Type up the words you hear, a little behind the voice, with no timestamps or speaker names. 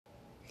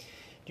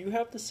Do you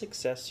have the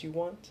success you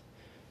want?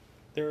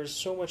 There is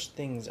so much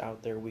things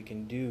out there we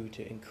can do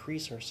to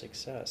increase our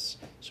success.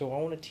 So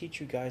I want to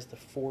teach you guys the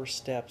 4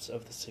 steps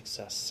of the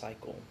success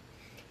cycle.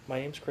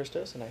 My name's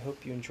Christos, and I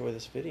hope you enjoy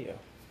this video.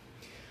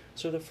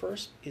 So the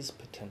first is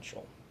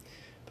potential.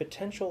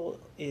 Potential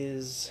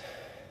is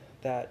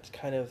that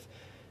kind of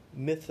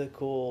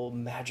mythical,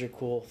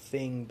 magical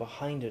thing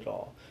behind it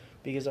all,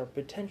 because our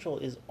potential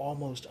is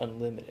almost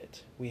unlimited.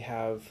 We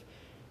have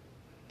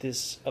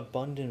this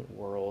abundant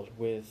world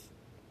with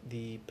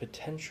the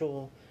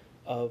potential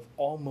of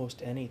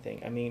almost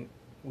anything. I mean,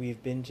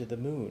 we've been to the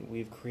moon,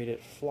 we've created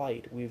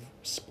flight, we've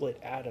split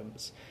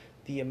atoms.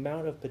 The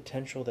amount of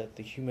potential that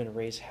the human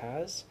race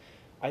has,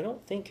 I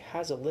don't think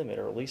has a limit,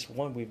 or at least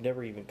one we've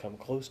never even come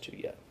close to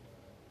yet.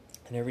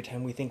 And every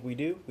time we think we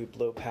do, we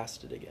blow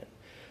past it again.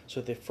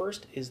 So the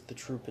first is the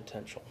true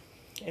potential.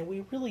 And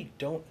we really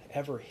don't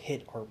ever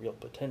hit our real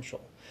potential.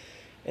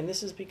 And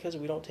this is because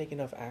we don't take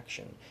enough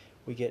action.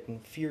 We get in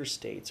fear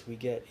states, we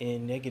get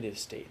in negative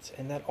states,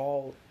 and that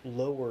all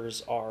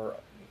lowers our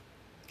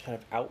kind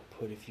of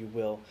output, if you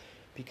will,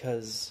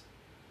 because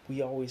we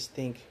always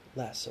think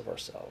less of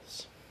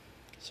ourselves.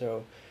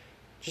 So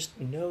just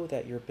know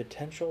that your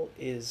potential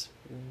is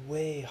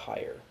way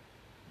higher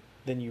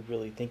than you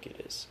really think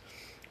it is.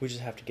 We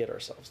just have to get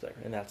ourselves there,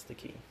 and that's the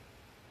key.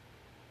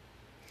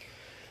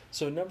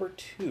 So number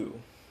 2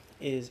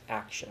 is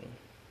action.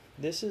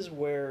 This is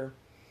where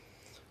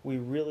we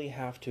really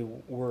have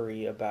to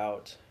worry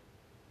about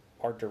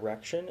our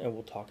direction, and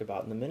we'll talk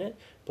about in a minute,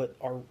 but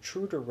our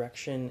true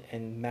direction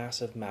and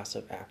massive,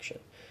 massive action.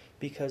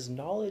 Because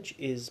knowledge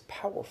is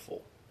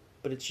powerful,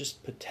 but it's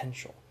just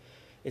potential.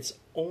 It's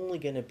only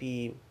going to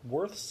be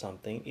worth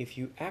something if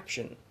you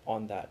action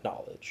on that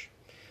knowledge.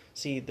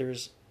 See,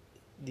 there's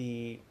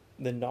the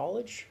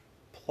knowledge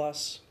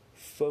plus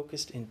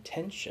focused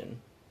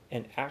intention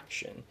and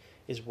action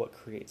is what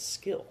creates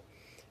skill.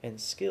 And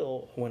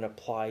skill, when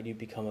applied, you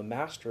become a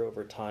master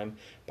over time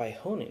by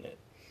honing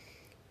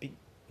it.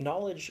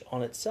 Knowledge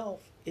on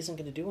itself isn't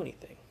going to do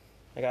anything.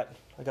 I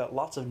got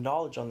lots of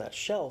knowledge on that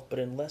shelf, but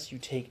unless you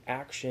take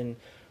action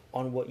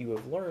on what you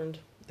have learned,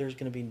 there's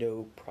going to be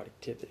no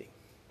productivity.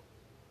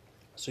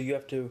 So you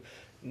have to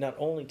not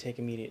only take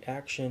immediate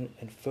action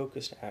and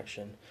focused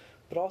action,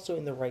 but also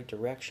in the right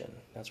direction.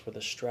 That's where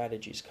the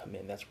strategies come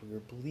in. That's where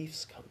your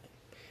beliefs come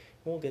in.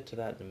 We'll get to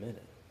that in a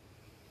minute.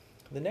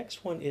 The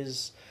next one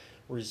is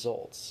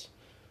results.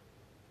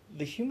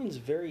 The human's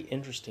very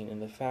interesting in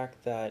the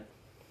fact that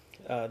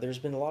there's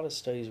been a lot of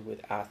studies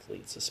with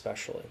athletes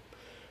especially,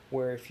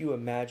 where if you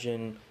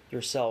imagine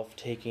yourself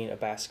taking a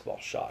basketball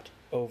shot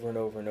over and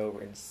over and over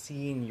and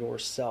seeing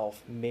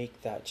yourself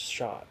make that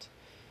shot,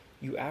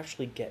 you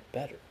actually get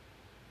better.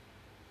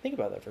 Think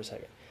about that for a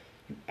second.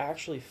 You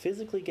actually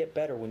physically get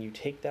better when you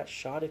take that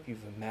shot if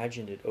you've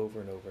imagined it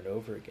over and over and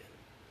over again.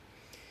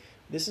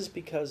 This is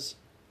because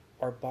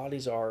our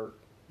bodies are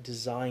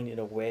designed in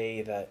a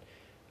way that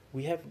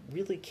we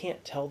really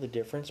can't tell the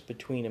difference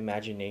between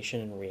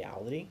imagination and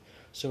reality.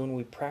 So when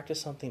we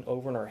practice something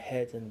over in our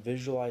heads and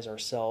visualize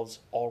ourselves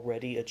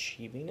already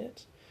achieving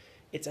it,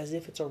 it's as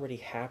if it's already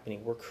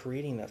happening. We're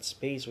creating that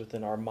space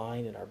within our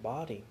mind and our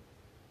body.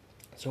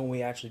 So when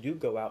we actually do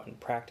go out and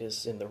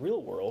practice in the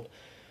real world,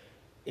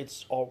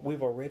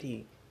 we've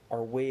already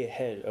are way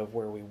ahead of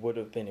where we would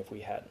have been if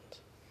we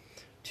hadn't.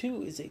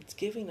 2 is it's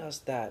giving us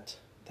that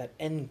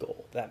end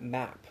goal, that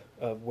map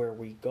of where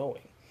we're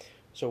going.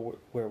 So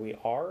where we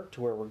are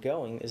to where we're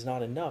going is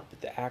not enough, but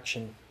the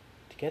action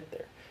to get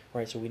there,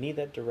 right? So we need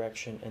that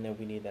direction, and then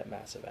we need that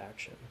massive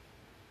action.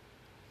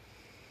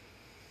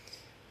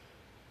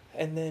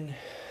 And then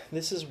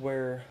this is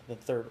where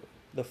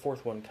the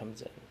 4th one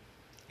comes in.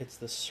 It's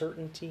the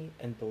certainty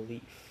and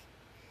belief.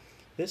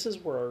 This is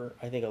where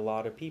I think a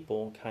lot of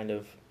people kind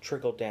of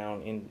trickle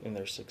down in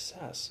their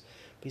success,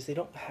 because they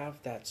don't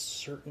have that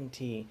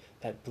certainty,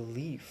 that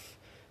belief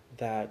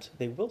that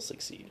they will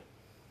succeed.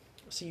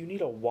 So you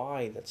need a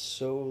why that's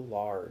so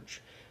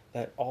large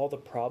that all the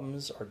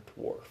problems are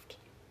dwarfed.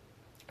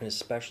 And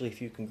especially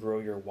if you can grow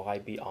your why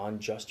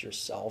beyond just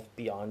yourself,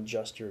 beyond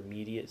just your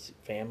immediate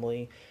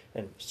family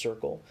and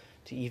circle,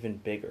 to even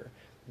bigger.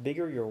 The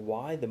bigger your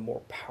why, the more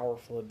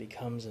powerful it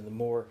becomes and the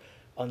more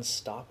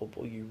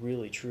unstoppable you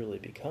really truly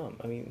become.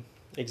 I mean,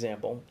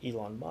 example,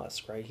 Elon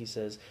Musk, right? He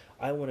says,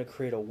 I want to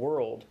create a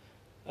world,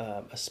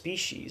 a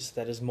species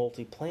that is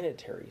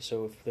multiplanetary.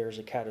 So if there's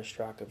a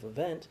catastrophic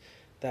event,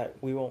 that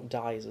we won't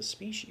die as a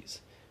species.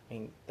 I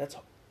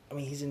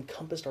mean, he's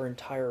encompassed our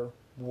entire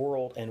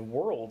world and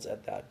worlds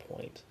at that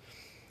point.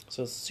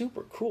 So it's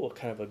super cool,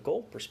 kind of a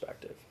goal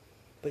perspective.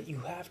 But you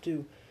have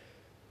to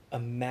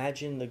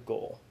imagine the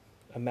goal.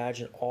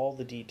 Imagine all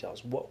the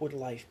details. What would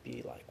life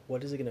be like?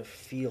 What is it going to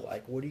feel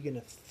like? What are you going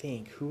to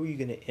think? Who are you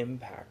going to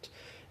impact?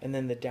 And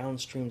then the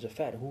downstreams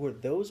effect. Who are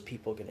those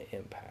people going to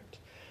impact?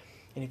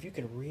 And if you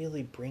can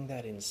really bring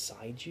that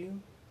inside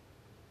you,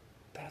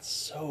 that's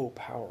so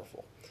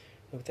powerful.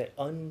 With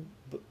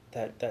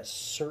that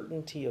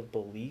certainty of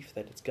belief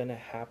that it's going to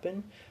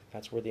happen,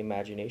 that's where the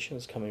imagination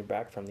is coming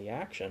back from the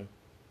action.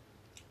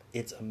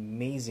 it's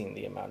amazing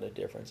the amount of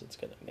difference it's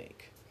going to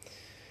make.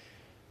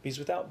 Because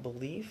without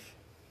belief,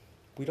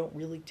 we don't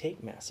really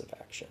take massive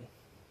action.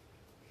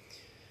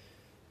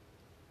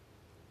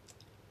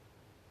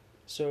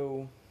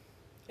 So,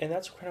 and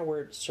that's kind of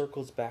where it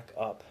circles back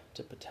up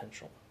to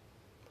potential.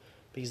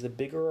 Because the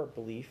bigger our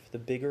belief, the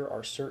bigger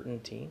our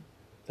certainty,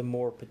 the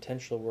more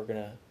potential we're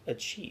going to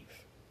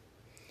achieve.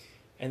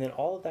 And then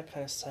all of that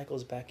kind of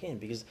cycles back in,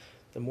 because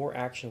the more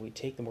action we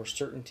take, the more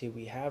certainty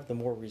we have, the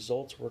more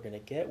results we're going to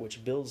get,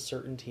 which builds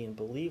certainty and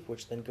belief,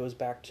 which then goes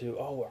back to,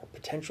 oh, our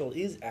potential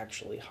is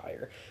actually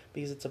higher,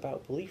 because it's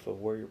about belief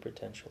of where your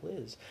potential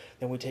is.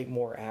 Then we take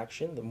more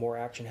action, the more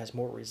action has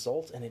more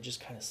results, and it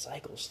just kind of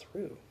cycles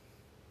through.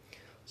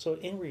 So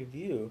in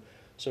review,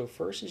 so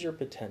first is your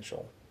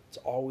potential. It's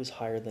always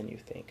higher than you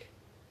think.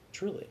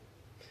 Truly.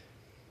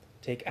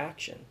 Take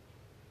action.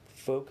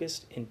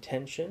 Focused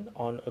intention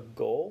on a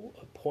goal,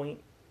 a point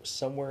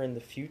somewhere in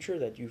the future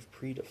that you've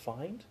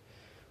predefined,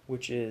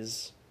 which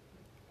is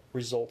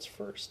results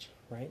first,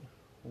 right?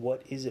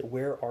 What is it?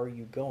 Where are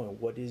you going?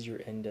 What is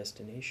your end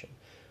destination?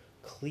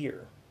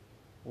 Clear,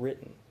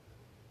 written,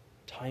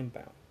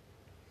 time-bound.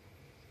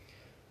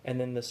 And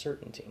then the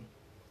certainty.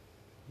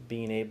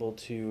 Being able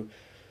to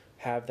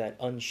have that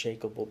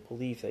unshakable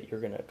belief that you're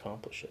going to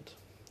accomplish it.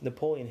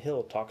 Napoleon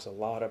Hill talks a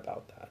lot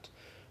about that.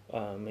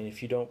 And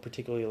if you don't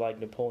particularly like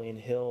Napoleon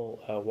Hill,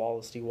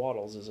 Wallace D.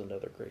 Wattles is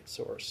another great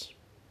source.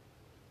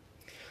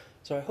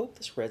 So I hope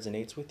this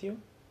resonates with you.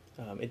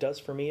 It does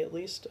for me at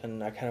least,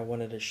 and I kind of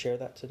wanted to share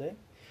that today.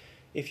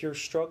 If you're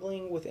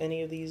struggling with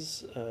any of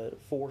these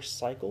 4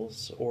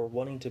 cycles, or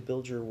wanting to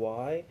build your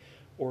why,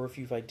 or if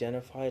you've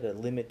identified a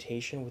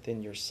limitation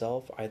within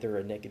yourself, either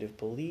a negative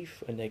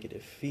belief, a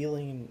negative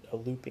feeling, a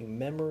looping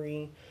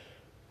memory,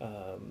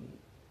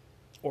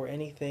 or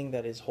anything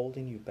that is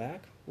holding you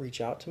back, reach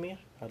out to me.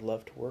 I'd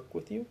love to work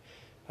with you.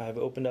 I've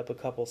opened up a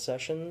couple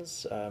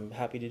sessions. I'm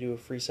happy to do a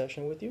free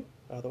session with you.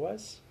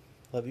 Otherwise,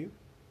 love you.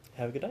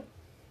 Have a good night.